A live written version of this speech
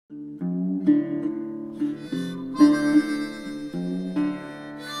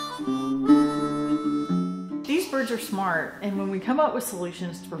These birds are smart, and when we come up with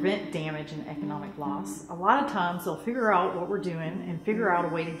solutions to prevent damage and economic loss, a lot of times they'll figure out what we're doing and figure out a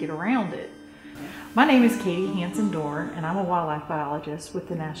way to get around it. My name is Katie Hansen-Dorr, and I'm a wildlife biologist with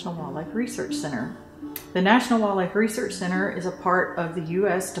the National Wildlife Research Center. The National Wildlife Research Center is a part of the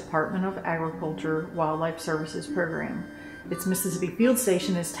U.S. Department of Agriculture Wildlife Services program. Its Mississippi Field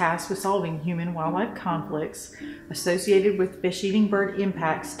Station is tasked with solving human-wildlife conflicts associated with fish-eating bird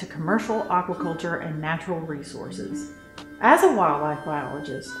impacts to commercial aquaculture and natural resources. As a wildlife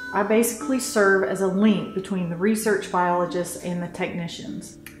biologist, I basically serve as a link between the research biologists and the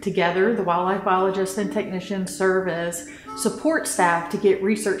technicians. Together, the wildlife biologists and technicians serve as support staff to get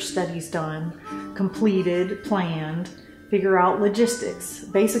research studies done, completed, planned, figure out logistics.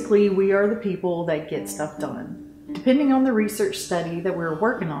 Basically, we are the people that get stuff done. Depending on the research study that we're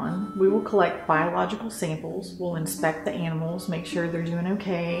working on, we will collect biological samples, we'll inspect the animals, make sure they're doing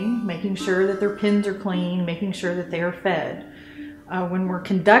okay, making sure that their pens are clean, making sure that they are fed. When we're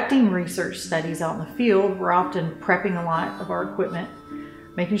conducting research studies out in the field, we're often prepping a lot of our equipment,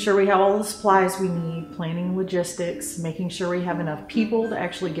 making sure we have all the supplies we need, planning logistics, making sure we have enough people to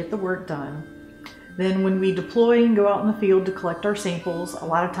actually get the work done. Then when we deploy and go out in the field to collect our samples, a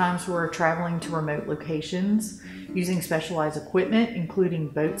lot of times we're traveling to remote locations using specialized equipment, including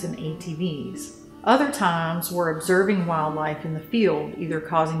boats and ATVs. Other times we're observing wildlife in the field, either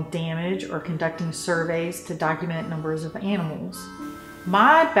causing damage or conducting surveys to document numbers of animals.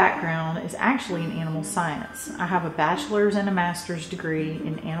 My background is actually in animal science. I have a bachelor's and a master's degree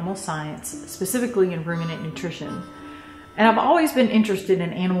in animal science, specifically in ruminant nutrition. And I've always been interested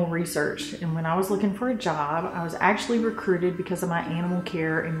in animal research, and when I was looking for a job, I was actually recruited because of my animal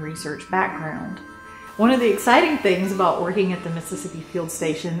care and research background. One of the exciting things about working at the Mississippi Field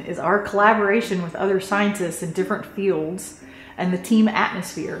Station is our collaboration with other scientists in different fields and the team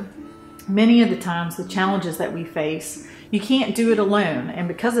atmosphere. Many of the times, the challenges that we face, you can't do it alone, and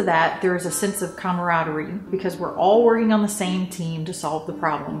because of that, there is a sense of camaraderie because we're all working on the same team to solve the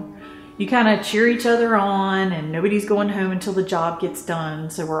problem. You kind of cheer each other on, and nobody's going home until the job gets done,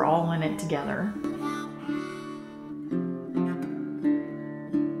 so we're all in it together.